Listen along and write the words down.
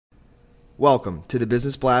Welcome to the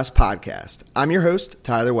Business Blast podcast. I'm your host,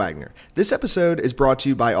 Tyler Wagner. This episode is brought to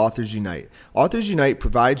you by Authors Unite. Authors Unite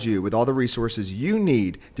provides you with all the resources you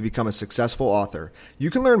need to become a successful author. You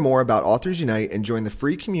can learn more about Authors Unite and join the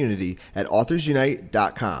free community at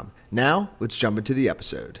authorsunite.com. Now, let's jump into the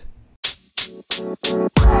episode.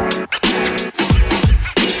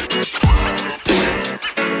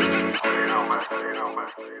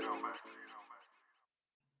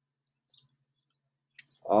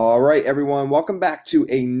 All right, everyone. Welcome back to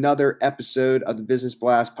another episode of the Business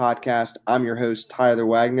Blast podcast. I'm your host, Tyler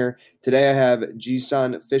Wagner. Today I have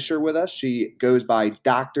Jisun Fisher with us. She goes by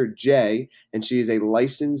Dr. J, and she is a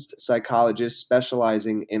licensed psychologist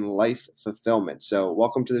specializing in life fulfillment. So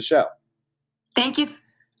welcome to the show. Thank you,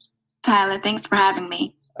 Tyler. Thanks for having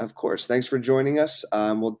me. Of course. Thanks for joining us.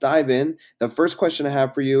 We'll dive in. The first question I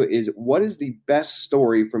have for you is, what is the best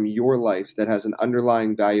story from your life that has an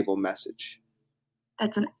underlying valuable message?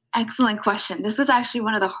 That's an excellent question. This was actually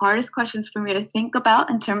one of the hardest questions for me to think about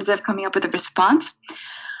in terms of coming up with a response.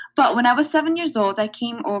 But when I was 7 years old, I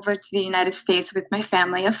came over to the United States with my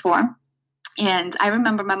family of four. And I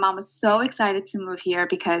remember my mom was so excited to move here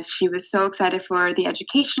because she was so excited for the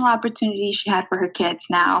educational opportunity she had for her kids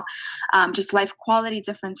now, just life quality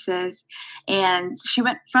differences. And she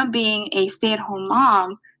went from being a stay-at-home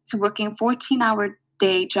mom to working 14-hour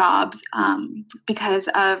day jobs because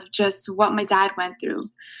of just what my dad went through.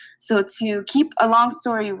 So to keep a long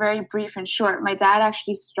story very brief and short, my dad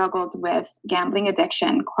actually struggled with gambling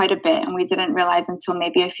addiction quite a bit, and we didn't realize until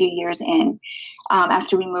maybe a few years in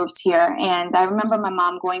after we moved here. And I remember my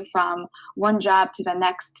mom going from one job to the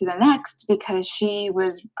next because she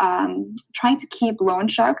was trying to keep loan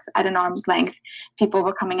sharks at an arm's length. People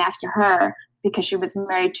were coming after her because she was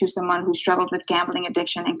married to someone who struggled with gambling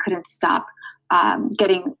addiction and couldn't stop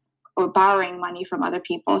getting or borrowing money from other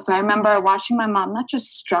people. So I remember watching my mom not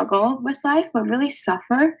just struggle with life, but really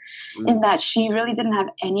suffer in that she really didn't have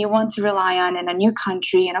anyone to rely on in a new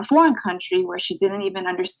country, in a foreign country where she didn't even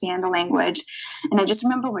understand the language. And I just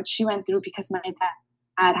remember what she went through because my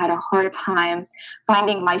dad had a hard time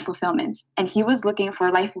finding life fulfillment. And he was looking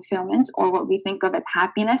for life fulfillment, or what we think of as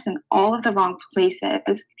happiness, in all of the wrong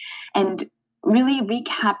places. And really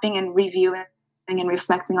recapping and reviewing and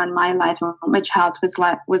reflecting on my life and what my child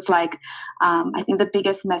was like, I think the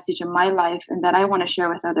biggest message in my life and that I want to share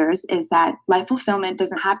with others is that life fulfillment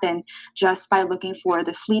doesn't happen just by looking for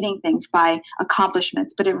the fleeting things, by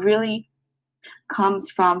accomplishments, but it really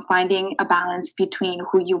comes from finding a balance between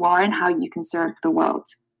who you are and how you can serve the world.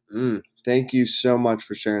 Thank you so much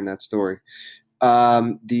for sharing that story.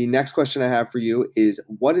 The next question I have for you is,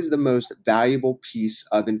 what is the most valuable piece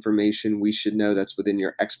of information we should know that's within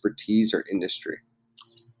your expertise or industry?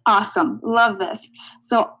 Awesome. Love this.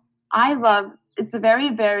 So it's a very,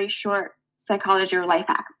 very short psychology or life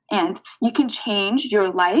hack. And you can change your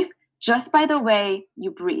life just by the way you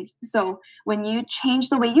breathe. So when you change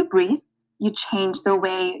the way you breathe, you change the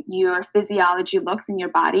way your physiology looks in your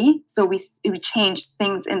body. So we change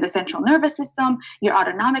things in the central nervous system, your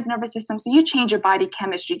autonomic nervous system. So you change your body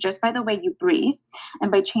chemistry just by the way you breathe.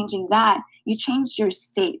 And by changing that, you change your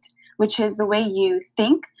state, which is the way you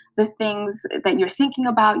think, the things that you're thinking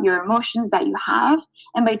about, your emotions that you have.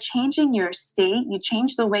 And by changing your state, you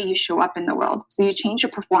change the way you show up in the world. So you change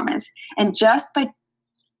your performance. And just by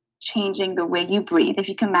changing the way you breathe, if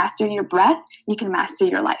you can master your breath, you can master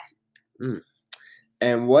your life.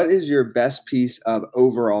 And what is your best piece of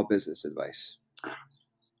overall business advice?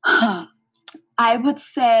 I would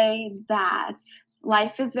say that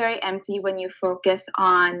life is very empty when you focus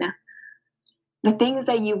on the things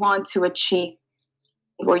that you want to achieve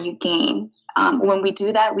or you gain. When we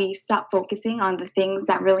do that, we stop focusing on the things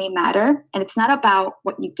that really matter. And it's not about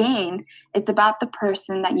what you gain. It's about the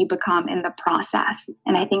person that you become in the process.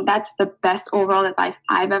 And I think that's the best overall advice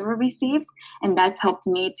I've ever received. And that's helped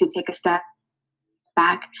me to take a step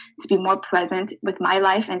back, to be more present with my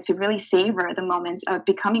life and to really savor the moments of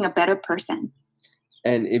becoming a better person.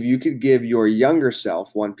 And if you could give your younger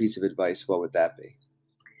self one piece of advice, what would that be?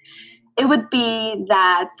 It would be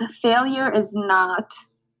that failure is not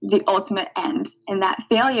the ultimate end, and that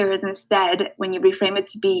failure is instead, when you reframe it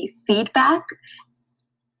to be feedback,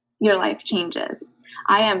 your life changes.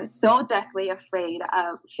 I am so deathly afraid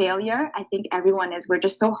of failure. I think everyone is. We're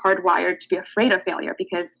just so hardwired to be afraid of failure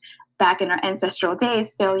because back in our ancestral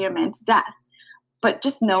days, failure meant death. But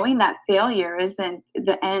just knowing that failure isn't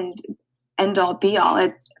the end all be all.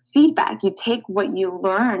 It's feedback. You take what you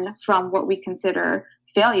learn from what we consider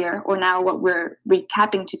failure, or now what we're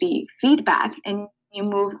recapping to be feedback, and you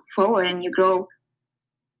move forward and you grow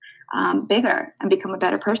bigger and become a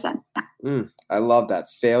better person. I love that.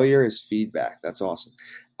 Failure is feedback. That's awesome.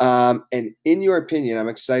 And in your opinion, I'm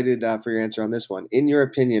excited for your answer on this one. In your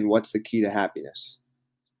opinion, what's the key to happiness?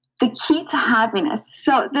 The key to happiness.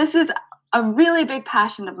 So this is a really big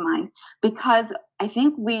passion of mine, because I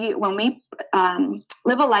think when we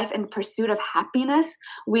live a life in pursuit of happiness,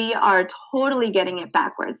 we are totally getting it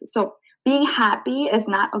backwards. So being happy is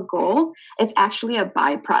not a goal. It's actually a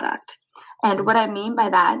byproduct. And what I mean by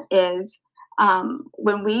that is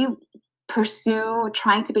when we pursue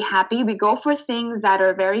trying to be happy, we go for things that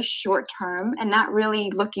are very short term and not really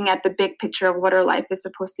looking at the big picture of what our life is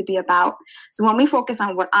supposed to be about. So when we focus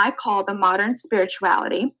on what I call the modern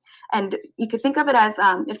spirituality, and you could think of it as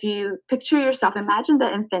if you picture yourself, imagine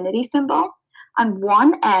the infinity symbol. On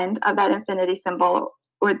one end of that infinity symbol,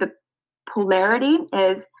 or the polarity,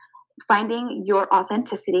 is finding your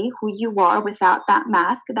authenticity, who you are without that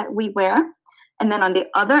mask that we wear. And then on the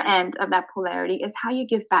other end of that polarity is how you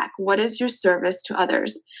give back. What is your service to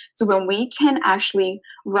others? So when we can actually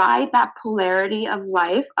ride that polarity of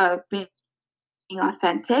life, of being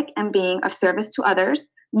authentic and being of service to others,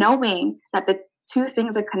 knowing that the two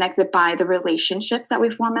things are connected by the relationships that we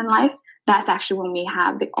form in life, that's actually when we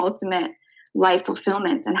have the ultimate life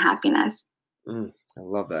fulfillment and happiness. I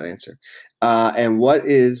love that answer. And what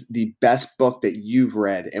is the best book that you've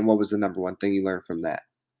read, and what was the number one thing you learned from that?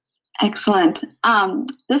 Excellent.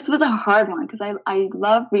 This was a hard one because I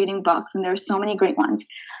love reading books, and there are so many great ones.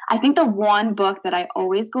 I think the one book that I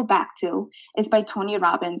always go back to is by Tony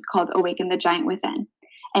Robbins, called Awaken the Giant Within.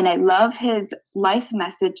 And I love his life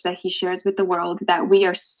message that he shares with the world, that we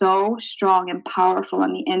are so strong and powerful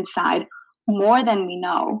on the inside, more than we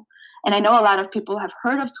know. And I know a lot of people have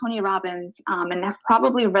heard of Tony Robbins and have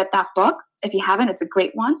probably read that book. If you haven't, it's a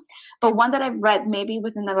great one. But one that I've read maybe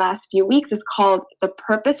within the last few weeks is called The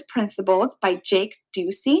Purpose Principles by Jake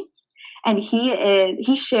Ducey. And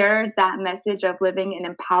he shares that message of living an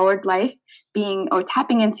empowered life, being or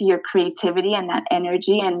tapping into your creativity and that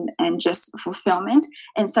energy and just fulfillment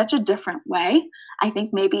in such a different way. I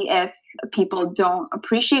think maybe if people don't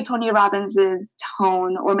appreciate Tony Robbins's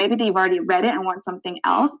tone, or maybe they've already read it and want something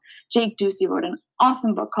else, Jake Ducey wrote an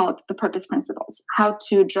awesome book called The Purpose Principles, How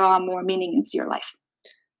to Draw More Meaning into Your Life.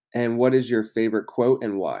 And what is your favorite quote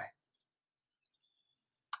and why?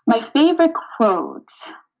 My favorite quote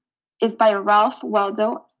is by Ralph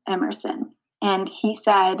Waldo Emerson. And he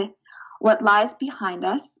said, "What lies behind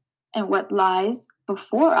us and what lies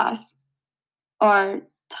before us are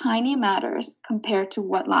tiny matters compared to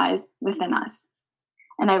what lies within us."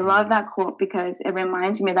 And I love that quote because it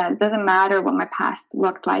reminds me that it doesn't matter what my past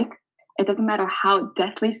looked like. It doesn't matter how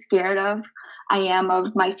deathly scared of I am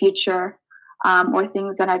of my future or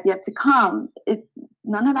things that I've yet to come.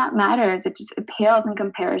 None of that matters. It pales in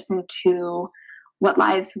comparison to what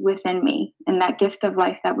lies within me and that gift of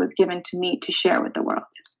life that was given to me to share with the world.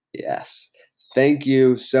 Yes. Thank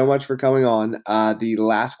you so much for coming on. The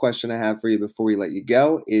last question I have for you before we let you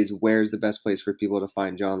go is, where's the best place for people to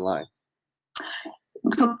find you online?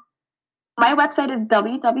 So my website is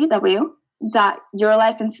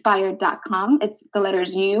www.yourlifeinspired.com. It's the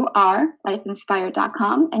letters UR,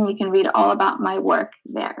 lifeinspired.com, and you can read all about my work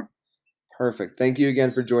there. Perfect. Thank you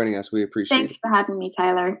again for joining us. We appreciate it. Thanks for having me,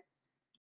 Tyler.